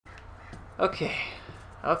Okay.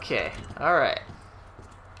 Okay. Alright.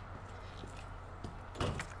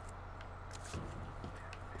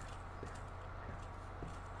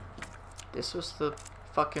 This was the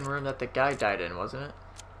fucking room that the guy died in, wasn't it?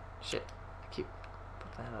 Shit. I keep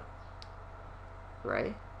put that up.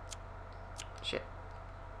 Right? Shit.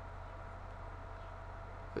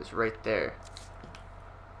 It was right there.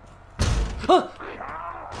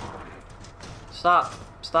 Stop.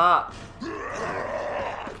 Stop.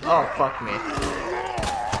 Oh, fuck me.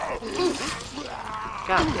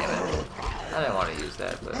 God damn it. I didn't want to use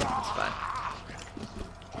that, but it's fine.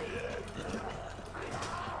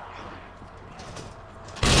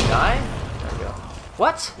 Die? There we go.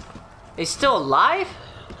 What? He's still alive?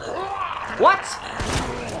 What?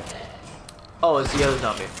 Oh, it's the other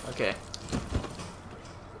zombie. Okay.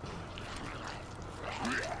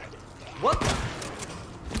 What the?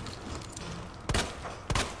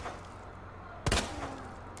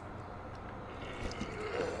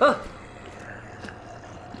 Huh.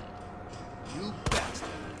 You bastard.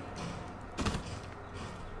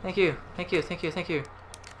 Thank you. Thank you. Thank you. Thank you.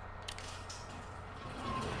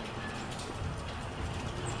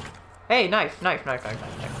 Hey, knife, knife, knife, knife,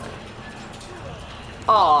 knife, knife.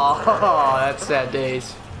 Oh, that's sad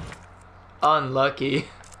days. Unlucky.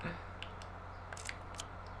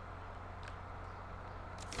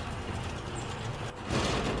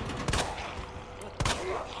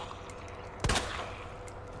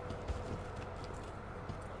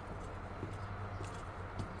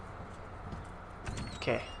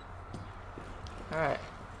 Okay. Alright.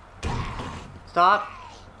 Stop.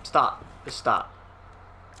 Stop. Just stop.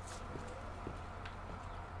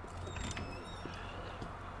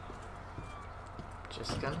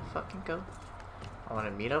 Just gonna fucking go. I wanna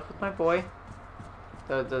meet up with my boy.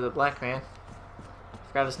 The black man.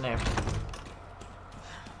 Forgot his name.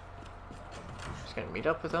 Just gonna meet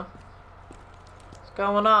up with him. What's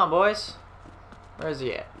going on, boys? Where is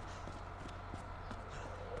he at?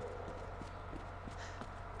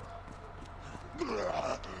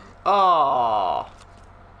 Oh,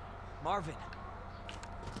 Marvin.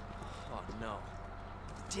 Oh no.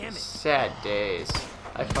 Damn it. sad days.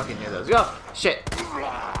 I fucking knew those. Go! Shit.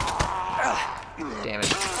 Damn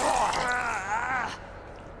it.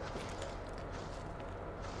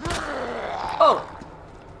 Oh!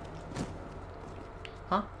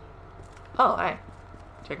 Huh? Oh, hey.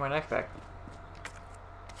 Take my knife back.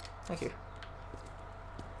 Thank you.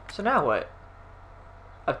 So now what?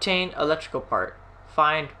 Obtain electrical part.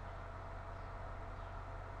 Find...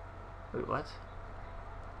 Wait, what?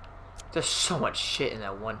 There's so much shit in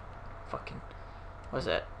that one fucking... What is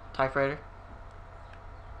that? Typewriter?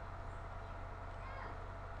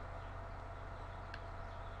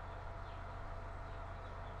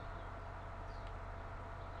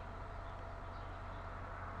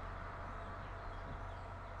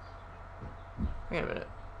 Wait a minute.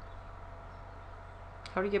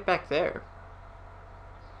 How do you get back there?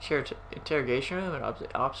 Shared interrogation room and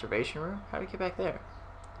observation room? How do you get back there?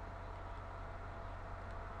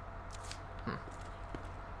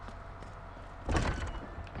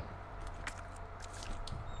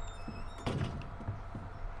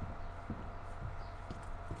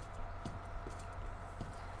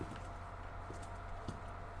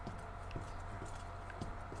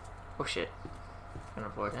 Oh shit. Gonna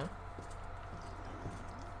avoid him.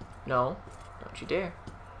 No, don't you dare.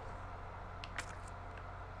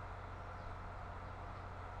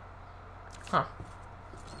 Huh.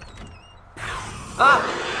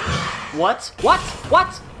 Ah! What? What?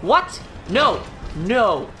 What? What? No!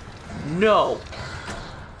 No! No!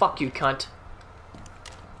 Fuck you, cunt.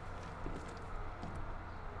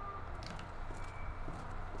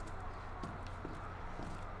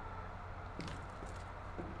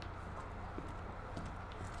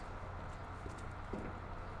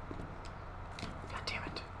 God damn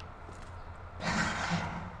it.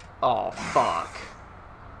 Oh, fuck.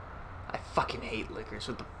 I fucking hate liquors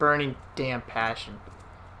with a burning damn passion.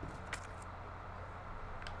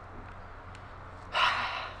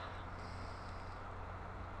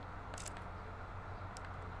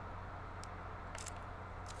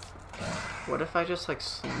 What if I just like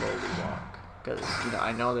slowly walk? Because you know,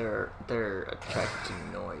 I know they're attracted to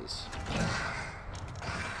noise.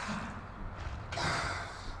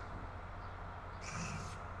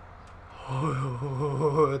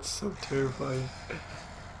 Oh, that's so terrifying.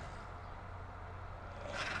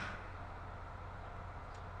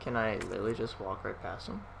 Can I literally just walk right past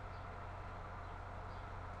him?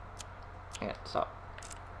 Yeah, stop.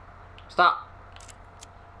 Stop!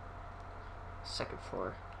 Second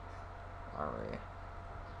floor. Armory.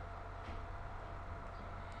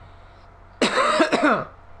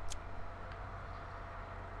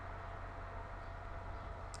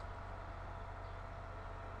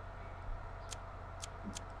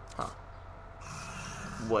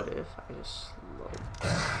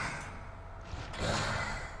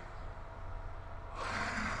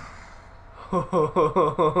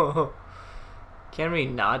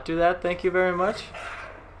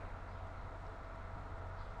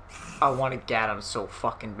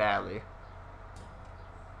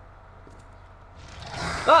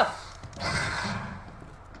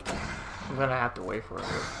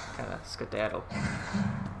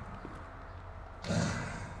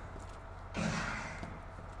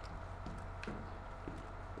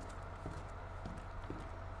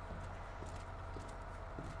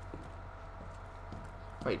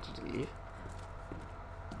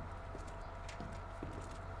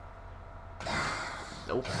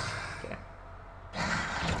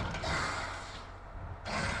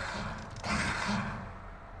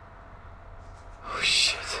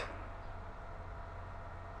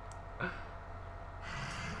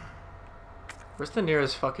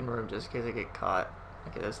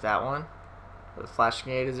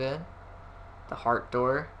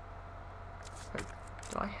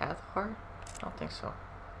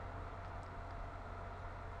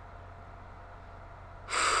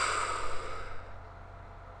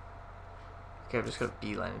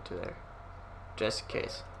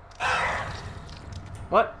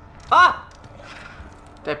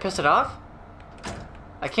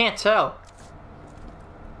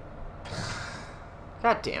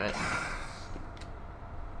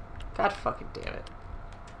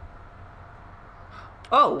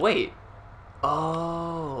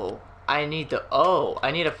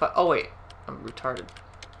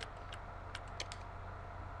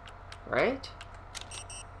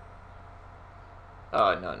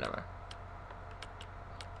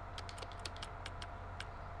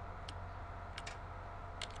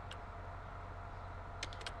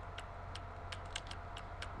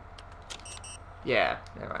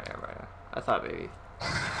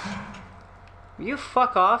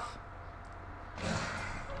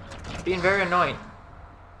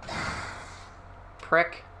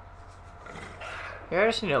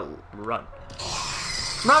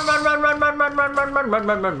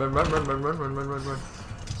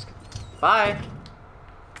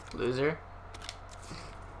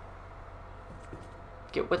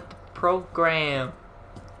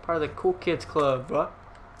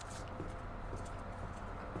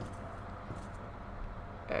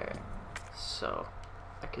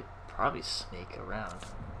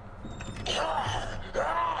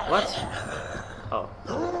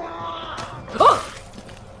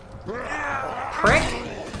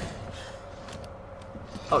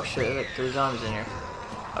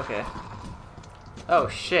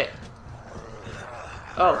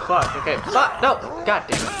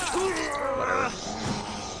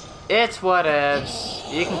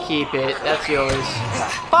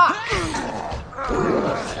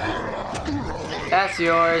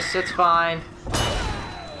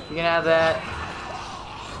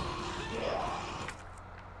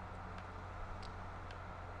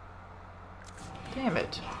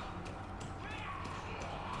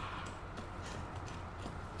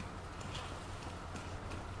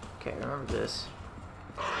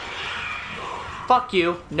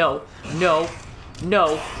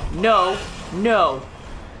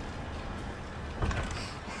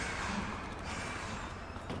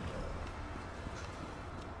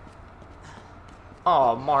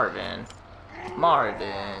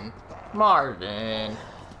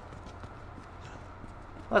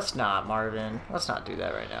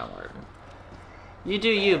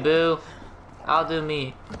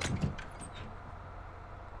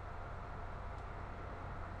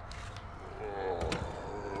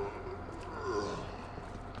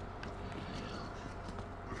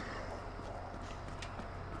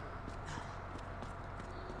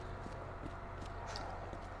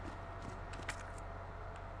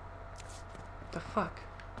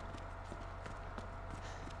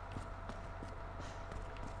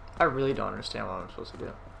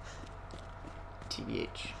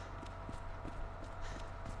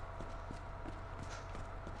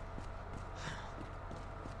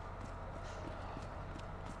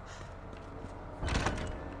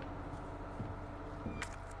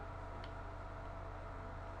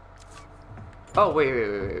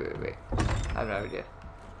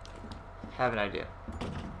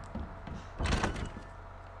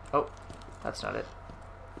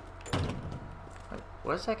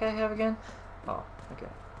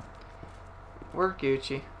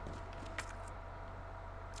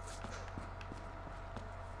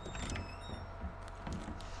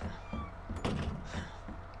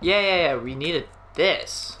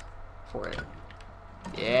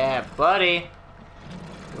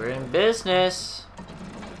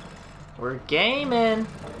 We're gaming.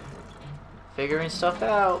 Figuring stuff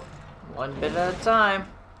out. One bit at a time.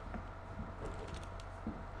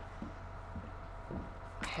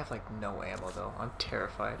 I have like no ammo though. I'm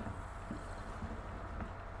terrified.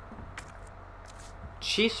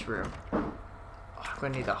 Chief's room. Oh, I'm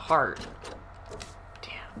gonna need a heart.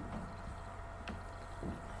 Damn.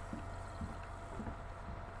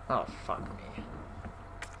 Oh, fuck me.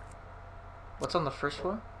 What's on the first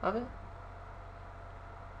floor of it?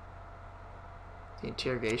 The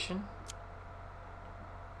interrogation?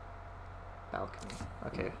 Balcony.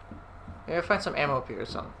 Okay. Maybe find some ammo up here or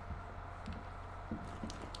something.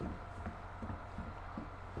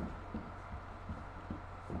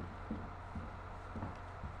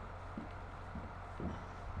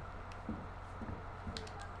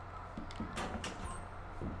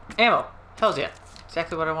 Ammo! Hells yeah.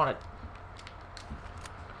 Exactly what I wanted.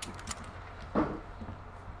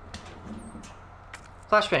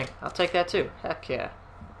 Flashbang. I'll take that too. Heck yeah.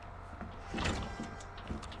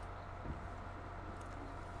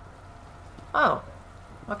 Oh.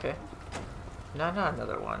 Okay. No, not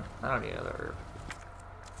another one. I don't need another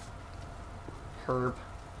herb.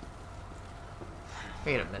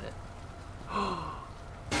 Wait a minute.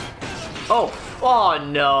 Oh! Oh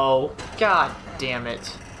no! God damn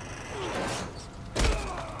it.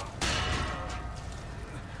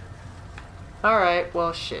 Alright,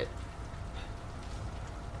 well shit.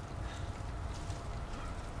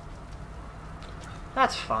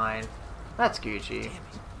 That's fine. That's Gucci.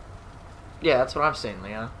 Yeah, that's what I'm saying,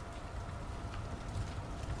 Leon.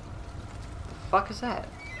 The fuck is that?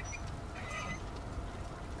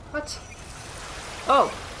 What?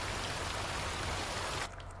 Oh!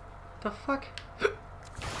 The fuck?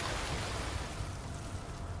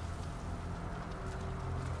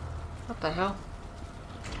 What the hell?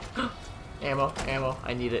 Ammo, ammo.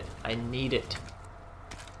 I need it. I need it.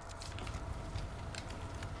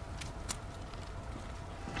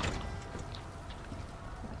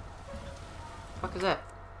 Fuck is that?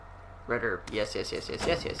 Red herb. Yes, yes, yes, yes,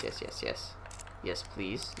 yes, yes, yes, yes, yes. Yes,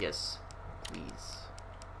 please. Yes, please.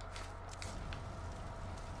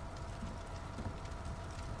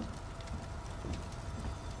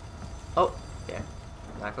 Oh, yeah.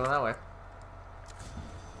 Not going that way.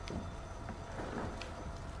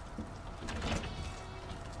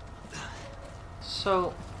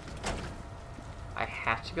 So, I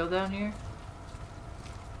have to go down here?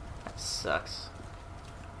 That sucks.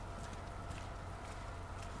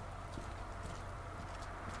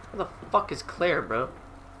 Where the fuck is Claire, bro?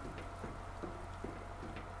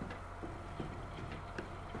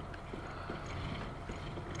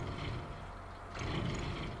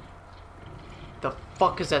 The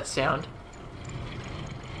fuck is that sound?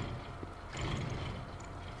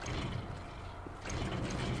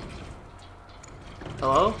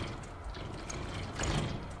 Hello?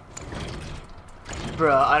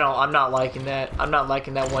 Bruh, I'm not liking that. I'm not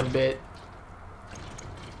liking that one bit.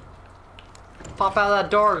 Pop out of that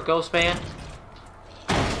door, ghost man.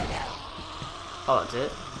 Oh, that's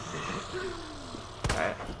it?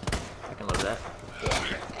 Alright. I can live with that.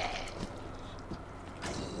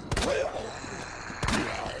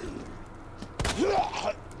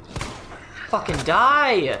 Fucking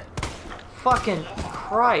die! Fucking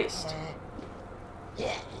Christ.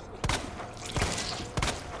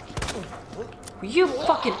 You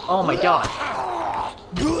fucking... Oh my god.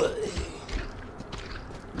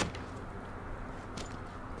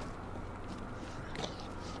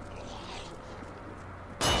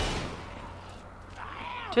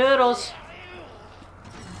 Toodles.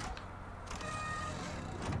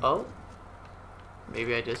 Oh?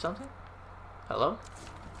 Maybe I did something? Hello?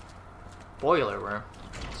 Boiler room.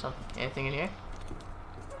 Anything in here?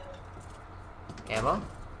 Ammo?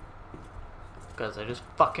 Because I just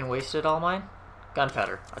fucking wasted all mine?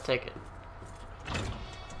 Gunpowder. I'll take it.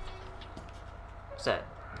 What's that?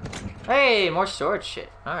 Hey, more storage shit.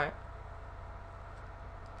 Alright.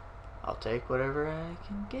 I'll take whatever I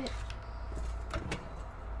can get.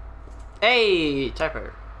 Hey,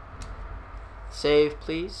 typer. Save,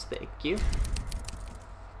 please. Thank you.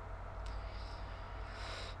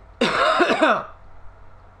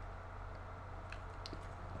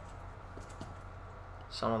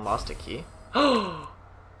 Someone lost a key.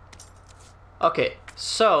 Okay,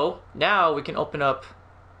 so now we can open up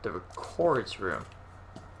the records room.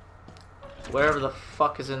 Whatever the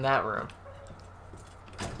fuck is in that room.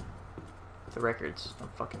 The records. I'm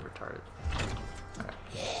fucking retarded. Alright.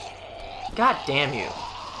 God damn you.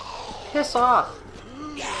 Piss off.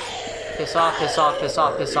 Piss off, piss off, piss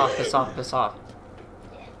off, piss off, piss off, piss off.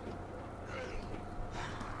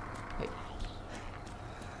 Hey.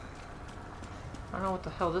 don't know what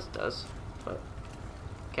the hell this does, but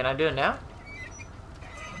can I do it now?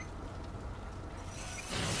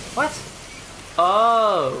 What?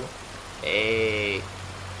 Oh! Hey.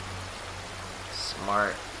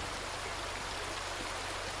 Smart.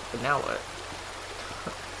 But now what?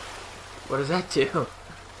 What does that do?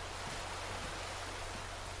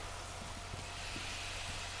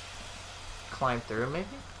 Climb through, maybe?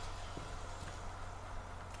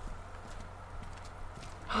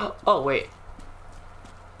 Oh, wait.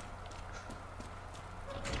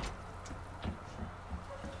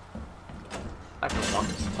 I can walk.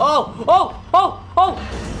 Oh! Oh! Oh! Oh!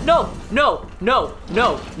 No! No! No!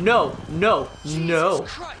 No! No! No! No!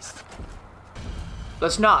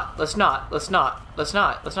 Let's not. Let's not. Let's not. Let's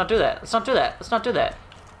not. Let's not do that. Let's not do that. Let's not do that.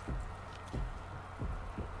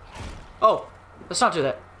 Oh! Let's not do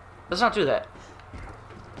that. Let's not do that.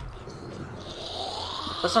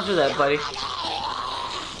 Let's not do that, buddy.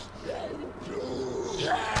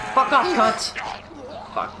 Fuck off, cunt!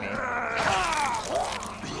 Fuck me.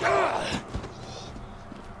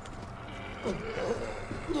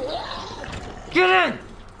 Get in!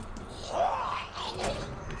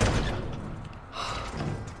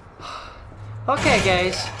 Okay,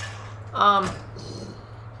 guys. I'm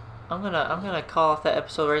gonna call off that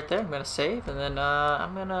episode right there. I'm gonna save, and then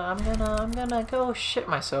I'm gonna go shit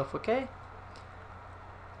myself. Okay.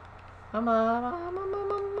 I'm gonna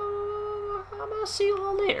see you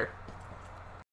all later.